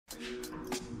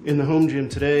In the home gym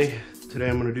today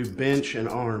I'm gonna do bench and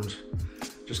arms.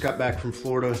 Just got back from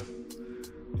Florida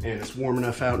and it's warm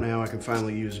enough out now I can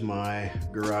finally use my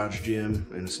garage gym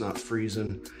and it's not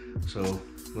freezing. So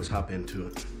let's hop into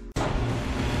it.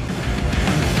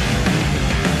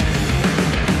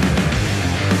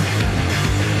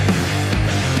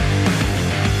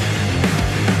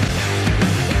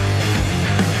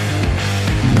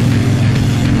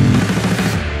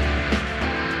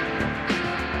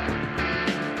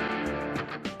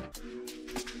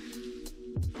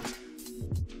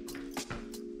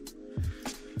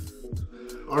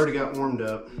 Already got warmed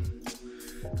up,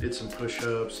 did some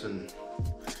push-ups and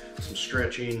some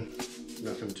stretching,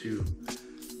 nothing too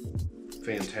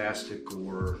fantastic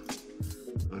or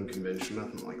unconventional,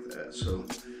 nothing like that. So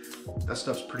that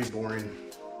stuff's pretty boring.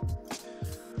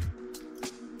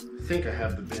 I think I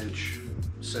have the bench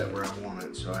set where I want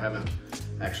it, so I haven't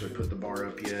actually put the bar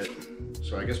up yet.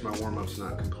 So I guess my warm-up's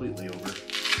not completely over.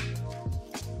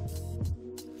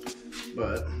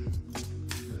 But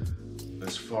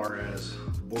as far as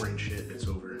boring shit, it's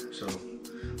over. So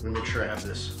let me make sure I have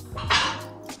this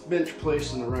bench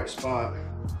placed in the right spot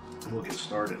and we'll get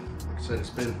started. Like I said,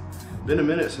 it's been a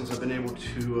minute since I've been able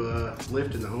to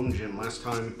lift in the home gym. Last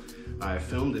time I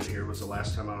filmed in here was the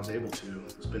last time I was able to.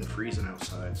 It's been freezing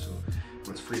outside, so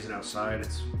when it's freezing outside,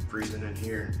 it's freezing in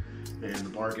here, and the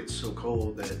bar gets so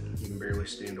cold that you can barely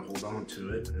stand to hold on to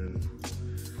it, and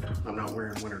I'm not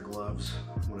wearing winter gloves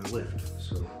when I lift.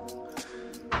 So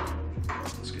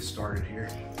let's get started here.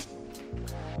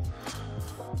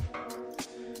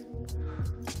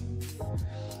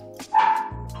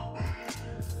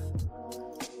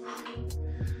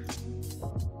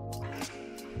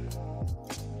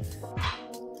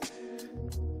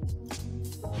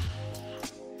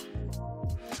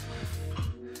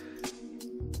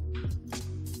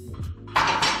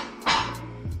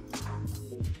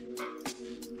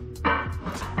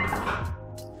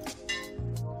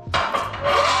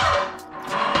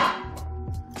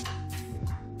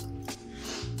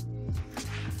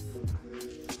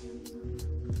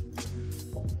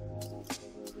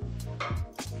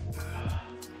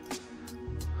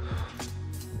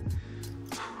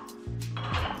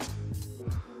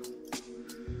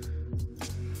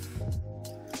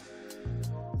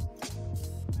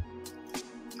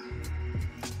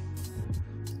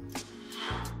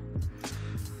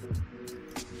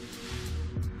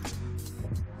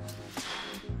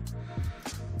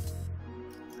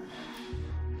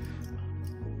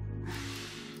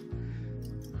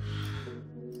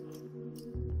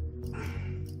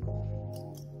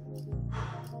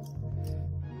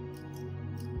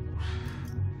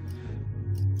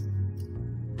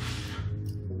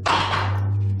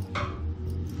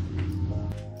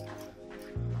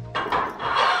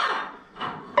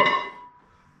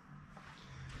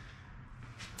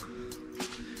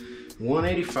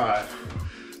 $185.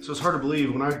 So it's hard to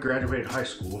believe, when I graduated high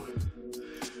school,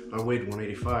 I weighed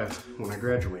 185 when I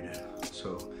graduated.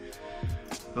 So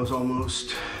that was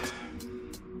almost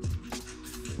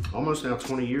now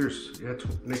 20 years. Yeah,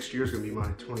 next year's gonna be my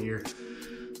 20-year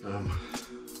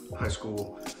high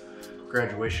school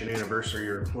graduation anniversary,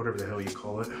 or whatever the hell you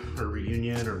call it, or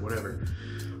reunion or whatever.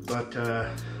 But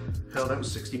hell, that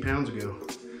was 60 pounds ago,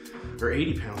 or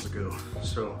 80 pounds ago.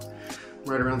 So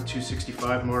right around the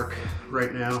 265 mark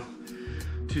right now.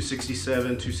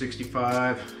 267,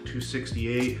 265,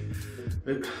 268.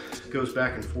 It goes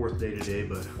back and forth day to day,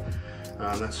 but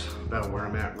that's about where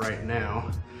I'm at right now.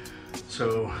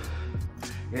 So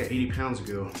yeah, 80 pounds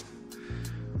ago.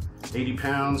 80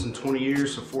 pounds in 20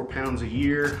 years, so 4 pounds a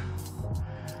year.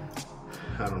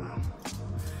 I don't know.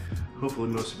 Hopefully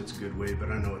most of it's good weight, but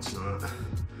I know it's not.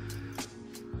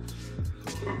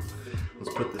 So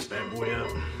let's put this bad boy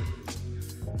up.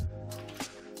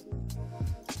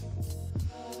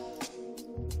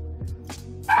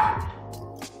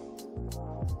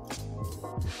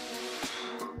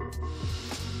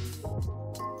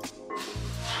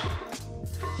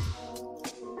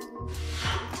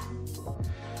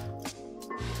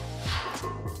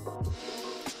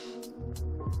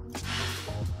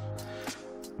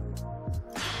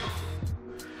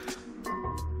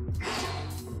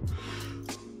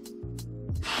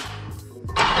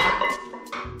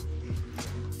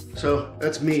 So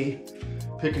that's me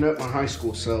picking up my high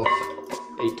school self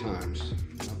 8 times.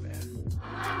 Not bad.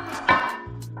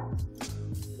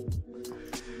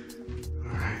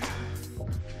 All right,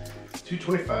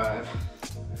 225.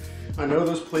 I know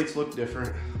those plates look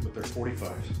different, but they're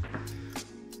 45.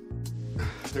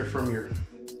 They're from your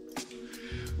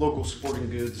local sporting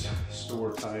goods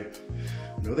store type.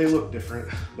 I know they look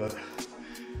different, but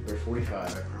they're 45,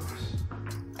 I promise.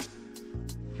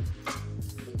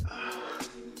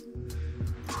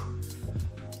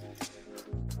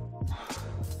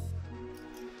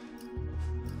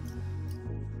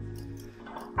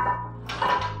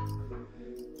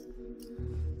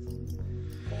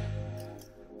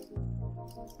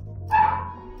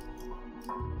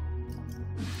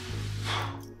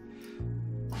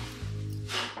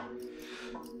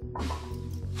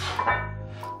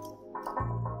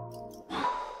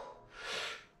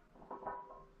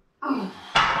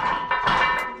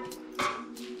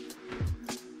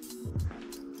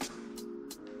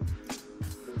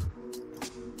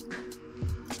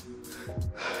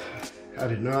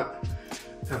 did not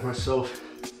have myself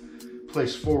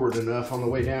placed forward enough on the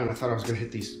way down. I thought I was gonna hit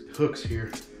these hooks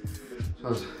here. So I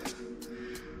was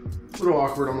a little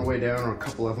awkward on the way down on a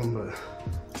couple of them, but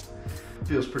it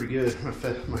feels pretty good.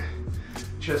 My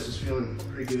chest is feeling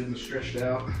pretty good and stretched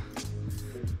out.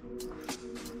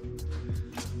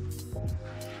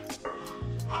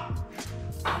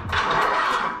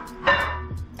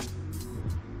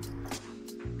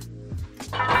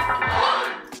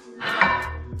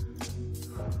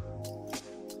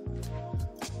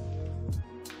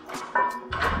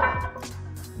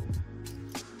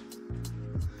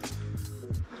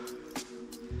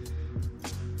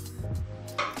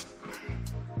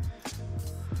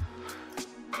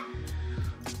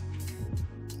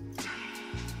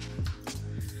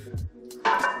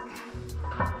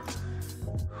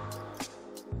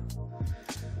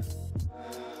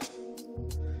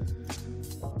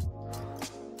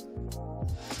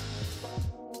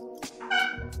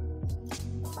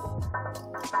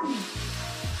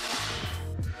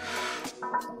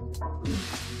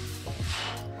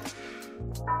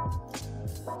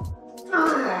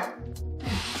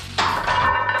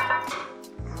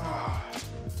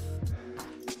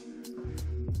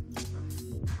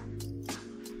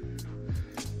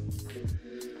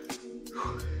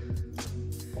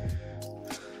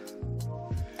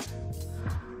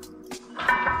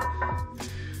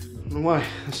 I don't know why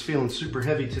I was feeling super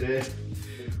heavy today.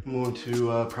 I'm going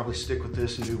to probably stick with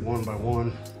this and do 1 by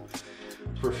 1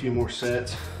 for a few more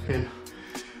sets. And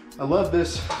I love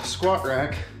this squat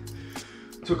rack.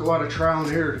 Took a lot of trial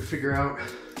and error to figure out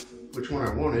which one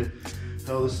I wanted.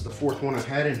 Hell, this is the 4th one I've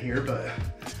had in here, but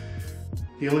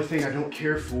the only thing I don't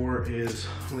care for is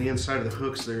on the inside of the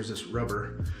hooks, there's this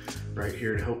rubber right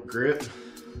here to help grip.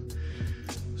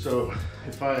 So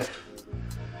if I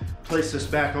place this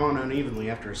back on unevenly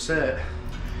after a set,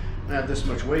 I have this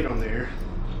much weight on there,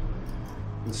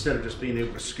 instead of just being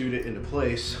able to scoot it into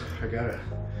place, I got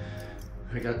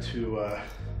to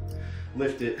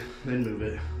lift it, then move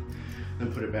it,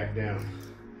 then put it back down.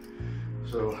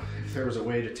 So if there was a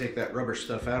way to take that rubber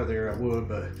stuff out of there, I would,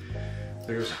 but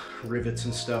there's rivets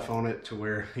and stuff on it to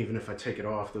where even if I take it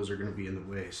off, those are going to be in the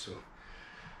way. So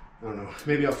I don't know,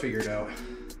 maybe I'll figure it out.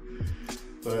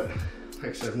 But like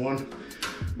I said, 1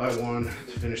 by 1 to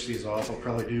finish these off. I'll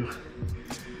probably do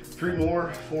 3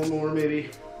 more, 4 more maybe.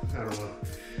 I don't know.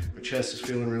 My chest is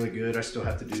feeling really good. I still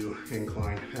have to do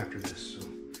incline after this. So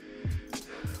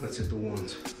let's hit the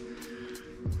ones.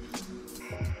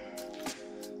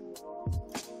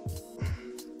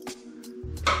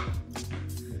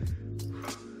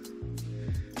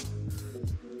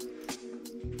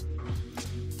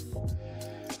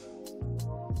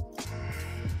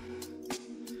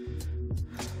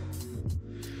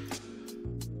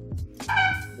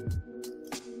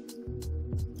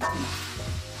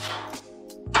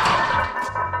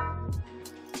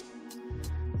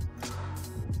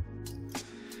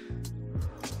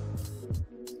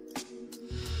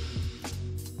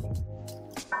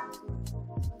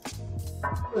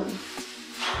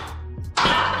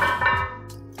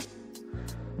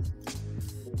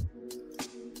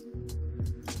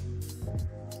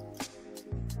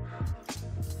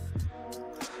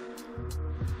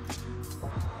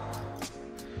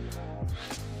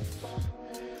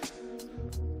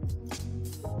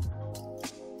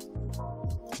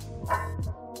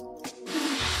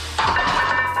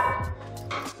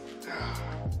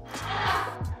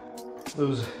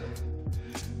 Those,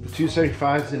 the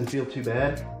 275s didn't feel too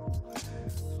bad.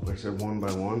 Like I said, 1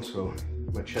 by 1, so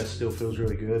my chest still feels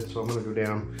really good. So I'm gonna go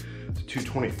down to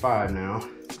 225 now.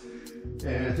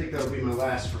 And I think that'll be my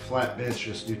last for flat bench,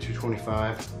 just do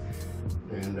 225.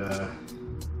 And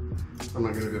I'm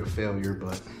not gonna go to failure,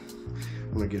 but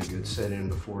I'm gonna get a good set in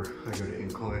before I go to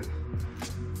incline.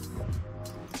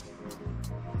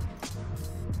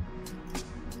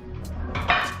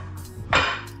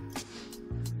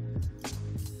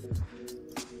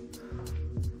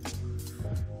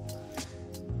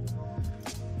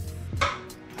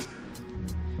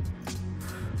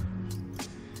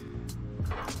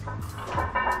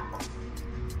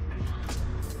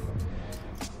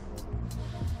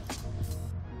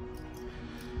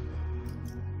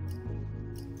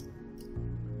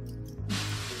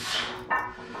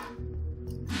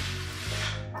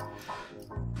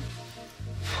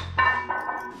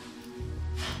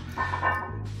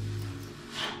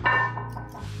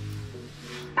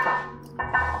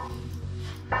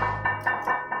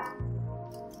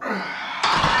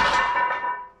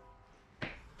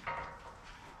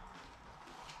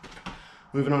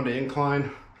 Moving on to incline.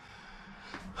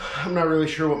 I'm not really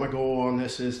sure what my goal on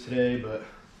this is today, but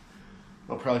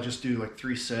I'll probably just do like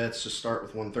 3 sets to start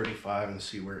with 135 and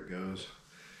see where it goes.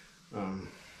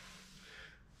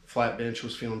 Flat bench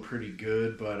was feeling pretty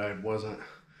good, but I wasn't,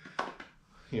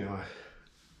 you know,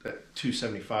 that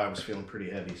 275 was feeling pretty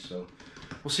heavy. So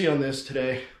we'll see on this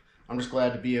today. I'm just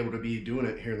glad to be able to be doing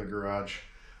it here in the garage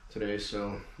today.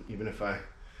 So even if I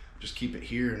just keep it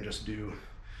here and just do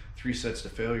 3 sets to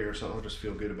failure or something, I'll just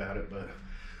feel good about it. But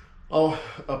I'll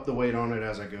up the weight on it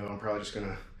as I go. I'm probably just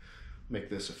gonna make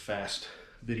this a fast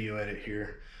video edit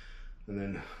here, and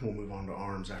then we'll move on to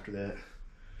arms after that.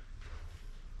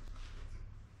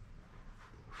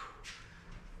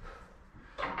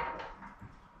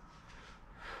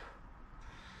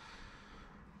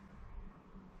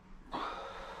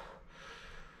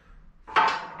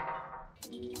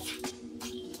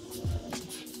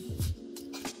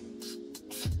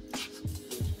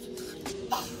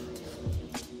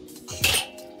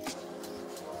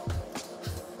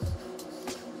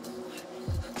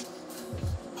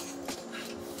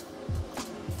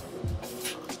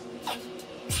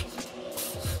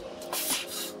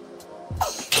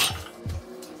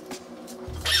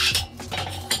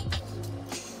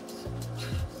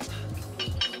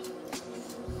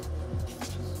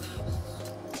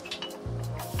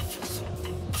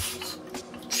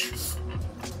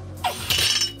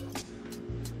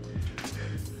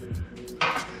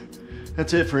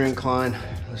 That's it for incline.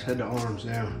 Let's head to arms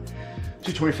now.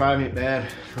 225 ain't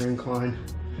bad for incline.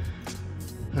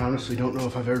 I honestly don't know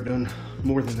if I've ever done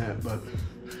more than that, but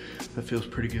that feels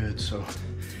pretty good. So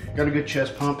got a good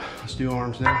chest pump. Let's do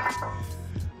arms now.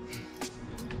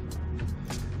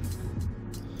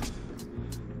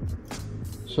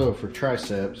 So for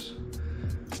triceps,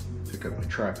 pick up my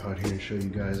tripod here and show you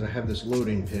guys. I have this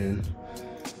loading pin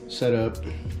set up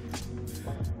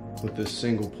with this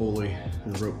single pulley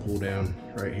and rope pull down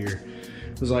right here.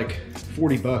 It was like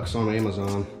 40 bucks on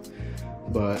Amazon,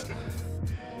 but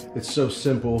it's so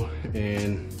simple,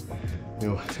 and you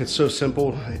know, it's so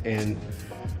simple, and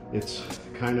it's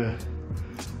kind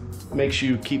of makes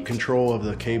you keep control of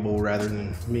the cable rather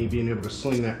than me being able to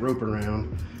sling that rope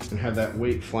around and have that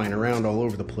weight flying around all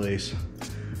over the place.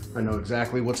 I know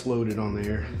exactly what's loaded on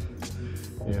there,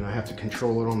 and I have to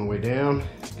control it on the way down,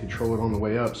 control it on the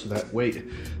way up, so that weight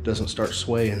doesn't start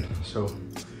swaying. So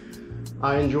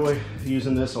I enjoy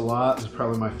using this a lot. It's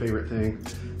probably my favorite thing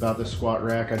about this squat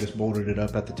rack. I just bolted it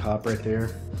up at the top right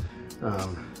there.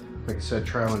 Like I said,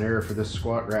 trial and error for this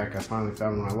squat rack. I finally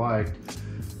found one I liked.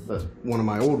 But one of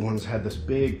my old ones had this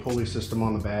big pulley system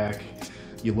on the back.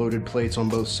 You loaded plates on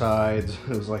both sides.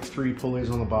 It was like 3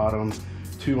 pulleys on the bottom,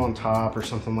 2 on top or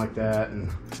something like that, and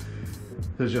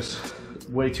it was just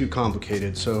way too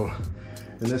complicated. So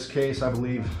in this case, I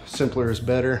believe simpler is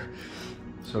better.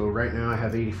 So right now I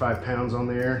have 85 pounds on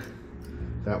there.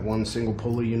 That one single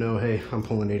pulley, you know, hey, I'm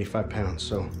pulling 85 pounds.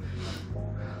 So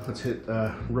let's hit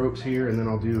ropes here, and then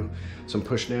I'll do some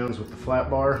push downs with the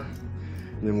flat bar,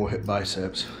 and then we'll hit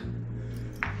biceps.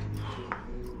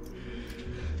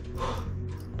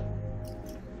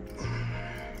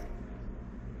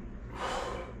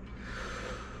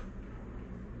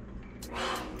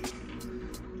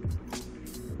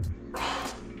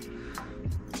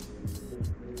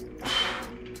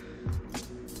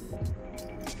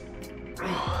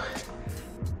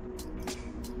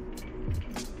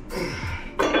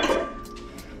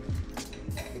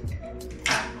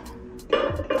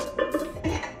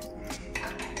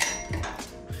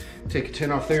 Take a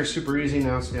 10 off there, super easy.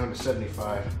 Now it's down to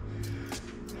 75.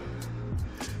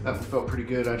 That one felt pretty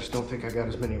good. I just don't think I got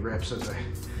as many reps as I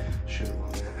should have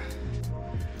on that.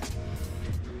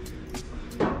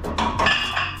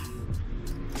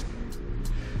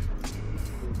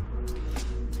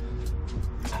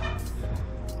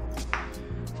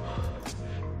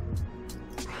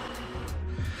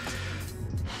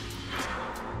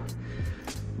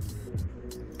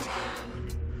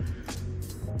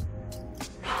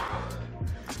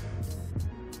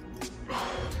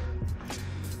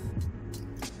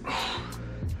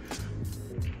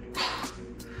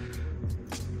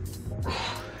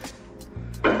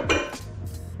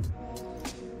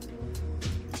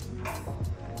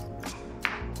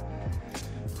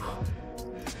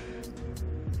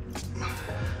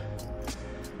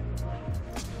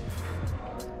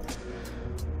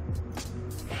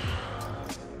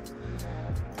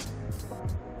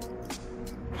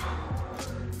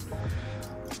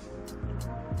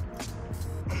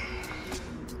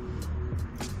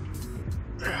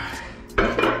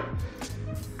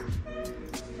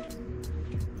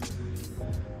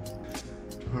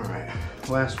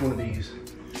 Last one of these.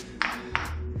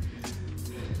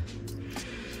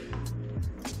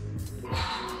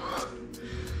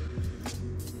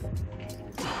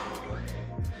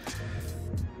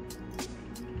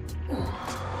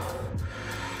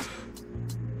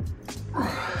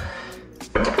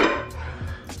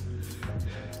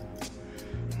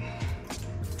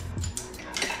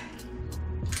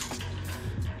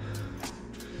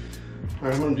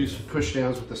 gonna do some push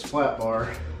downs with this flat bar.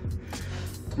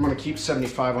 I'm gonna keep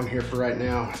 75 on here for right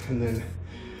now, and then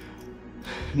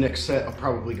next set I'll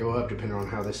probably go up depending on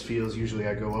how this feels. Usually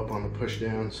I go up on the push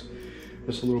downs.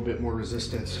 Just a little bit more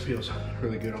resistance. Feels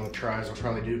really good on the tries. I'll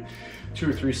probably do 2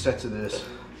 or 3 sets of this.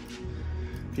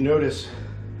 If you notice,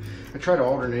 I try to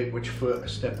alternate which foot I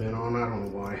step in on. I don't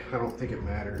know why. I don't think it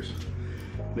matters.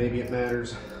 Maybe it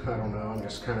matters. I don't know. I'm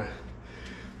just kind of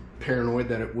paranoid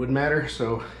that it would matter.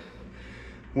 So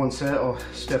one set I'll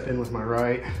step in with my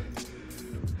right.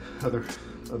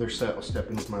 Other set I'll step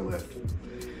in with my left.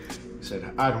 I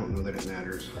said, I don't know that it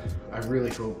matters. I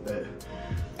really hope that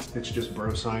it's just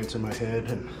bro science in my head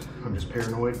and I'm just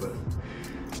paranoid, but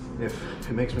if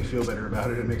it makes me feel better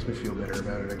about it, it makes me feel better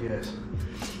about it, I guess.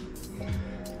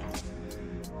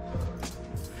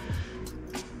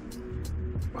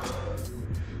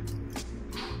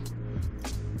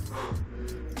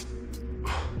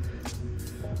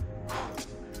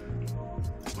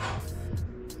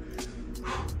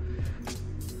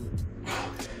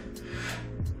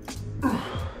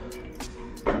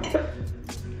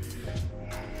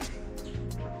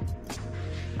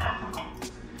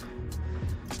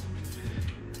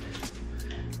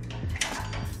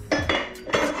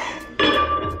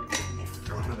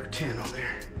 On there.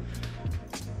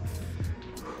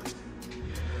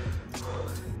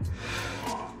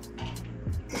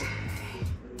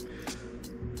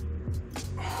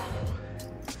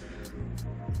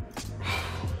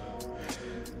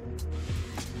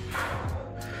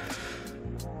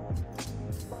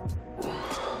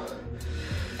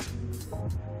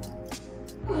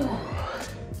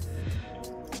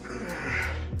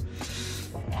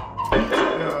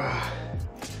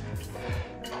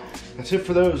 That's it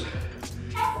for those.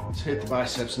 Let's hit the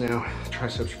biceps now.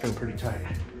 Triceps are feeling pretty tight.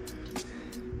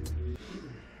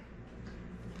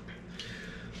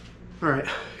 All right,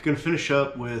 gonna finish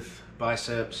up with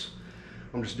biceps.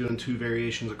 I'm just doing 2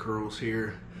 variations of curls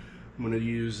here. I'm gonna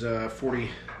use 40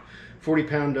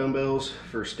 pound dumbbells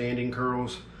for standing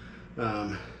curls.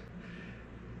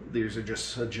 These are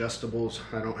just adjustables.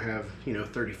 I don't have,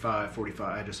 35,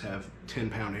 45, I just have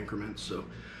 10-pound increments. So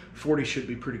 40 should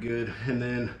be pretty good. And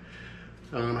then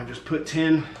I just put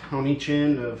 10 on each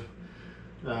end of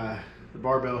the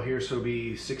barbell here, so it'll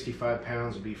be 65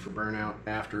 pounds would be for burnout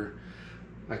after.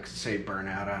 I could say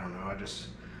burnout, I don't know. I just,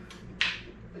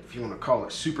 if you want to call it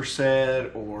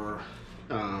superset or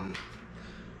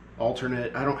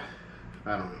alternate, I don't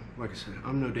know. Like I said,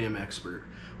 I'm no damn expert.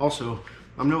 Also,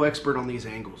 I'm no expert on these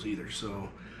angles either, so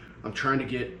I'm trying to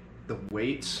get the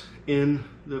weights in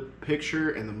the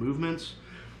picture and the movements.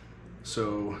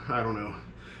 So I don't know.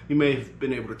 You may have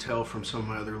been able to tell from some of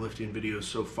my other lifting videos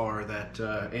so far that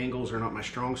angles are not my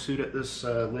strong suit at this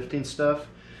lifting stuff.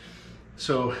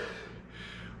 So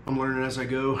I'm learning as I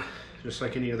go, just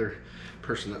like any other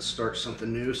person that starts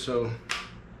something new. So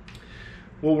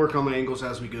we'll work on the angles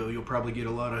as we go. You'll probably get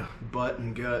a lot of butt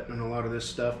and gut and a lot of this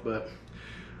stuff, but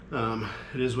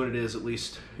it is what it is. At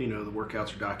least, the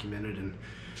workouts are documented and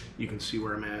you can see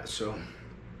where I'm at. So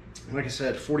like I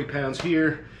said, 40 pounds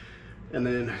here, and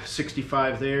then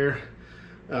 65 there.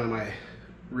 I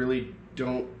really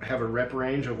don't have a rep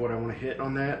range of what I want to hit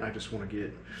on that. I just want to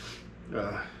get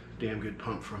a damn good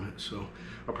pump from it. So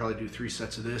I'll probably do 3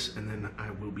 sets of this and then I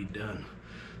will be done.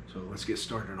 So let's get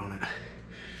started on it.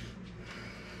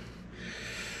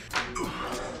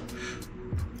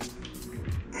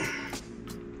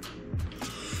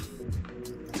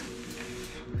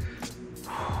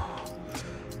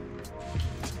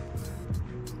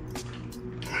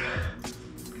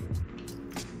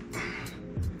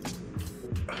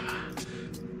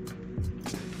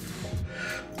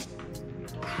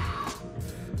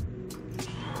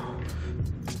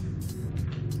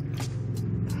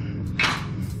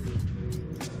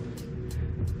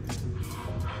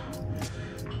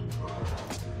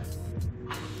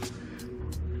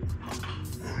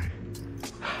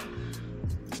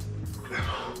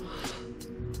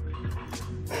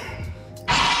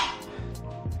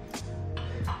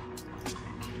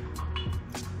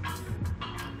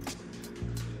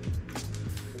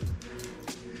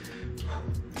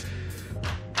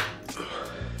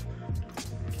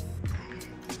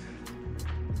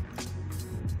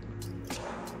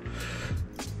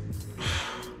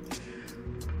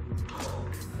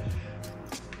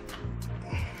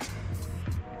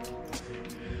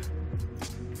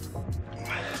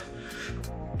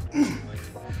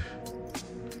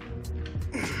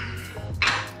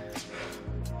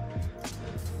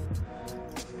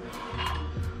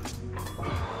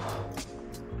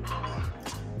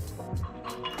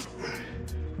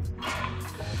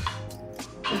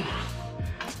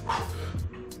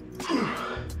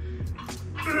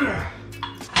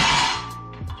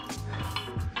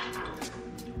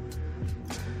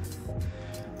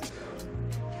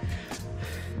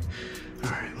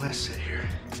 last set here.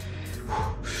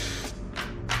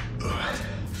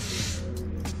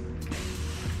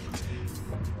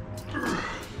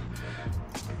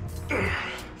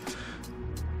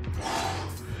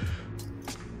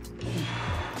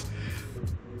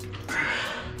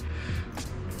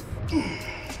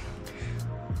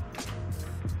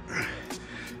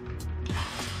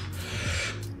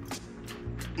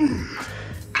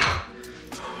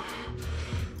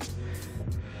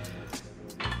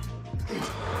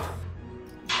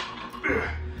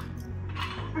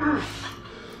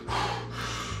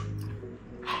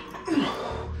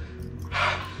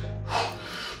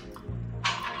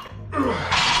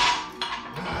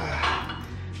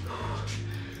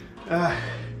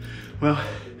 Well,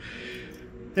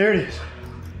 there it is.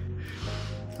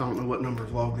 I don't know what number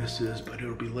vlog this is, but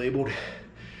it'll be labeled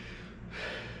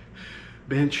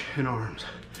bench and arms.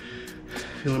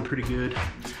 Feeling pretty good.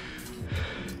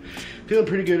 Feeling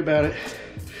pretty good about it.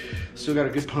 Still got a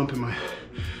good pump in my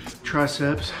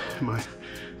triceps. My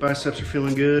biceps are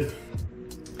feeling good.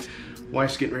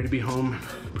 Wife's getting ready to be home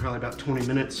in probably about 20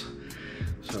 minutes.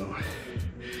 So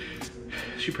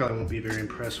she probably won't be very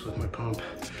impressed with my pump.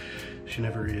 She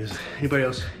never is. Anybody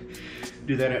else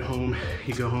do that at home?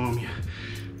 You go home, you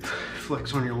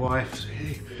flex on your wife, say,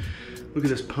 hey, look at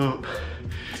this pump.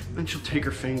 Then she'll take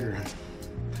her finger and,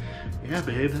 yeah,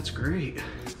 babe, that's great.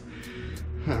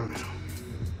 I don't know.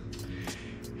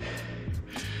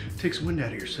 Takes wind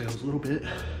out of your sails a little bit.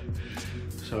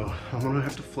 So I'm gonna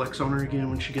have to flex on her again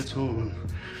when she gets home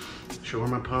and show her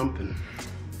my pump and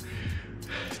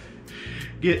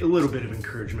get a little bit of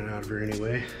encouragement out of her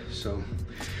anyway. So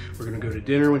we're gonna go to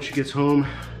dinner when she gets home.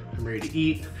 I'm ready to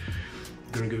eat.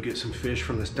 I'm gonna go get some fish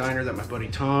from this diner that my buddy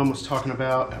Tom was talking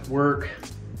about at work.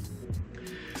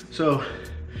 So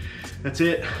that's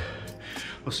it.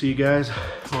 I'll see you guys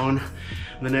on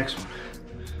the next one.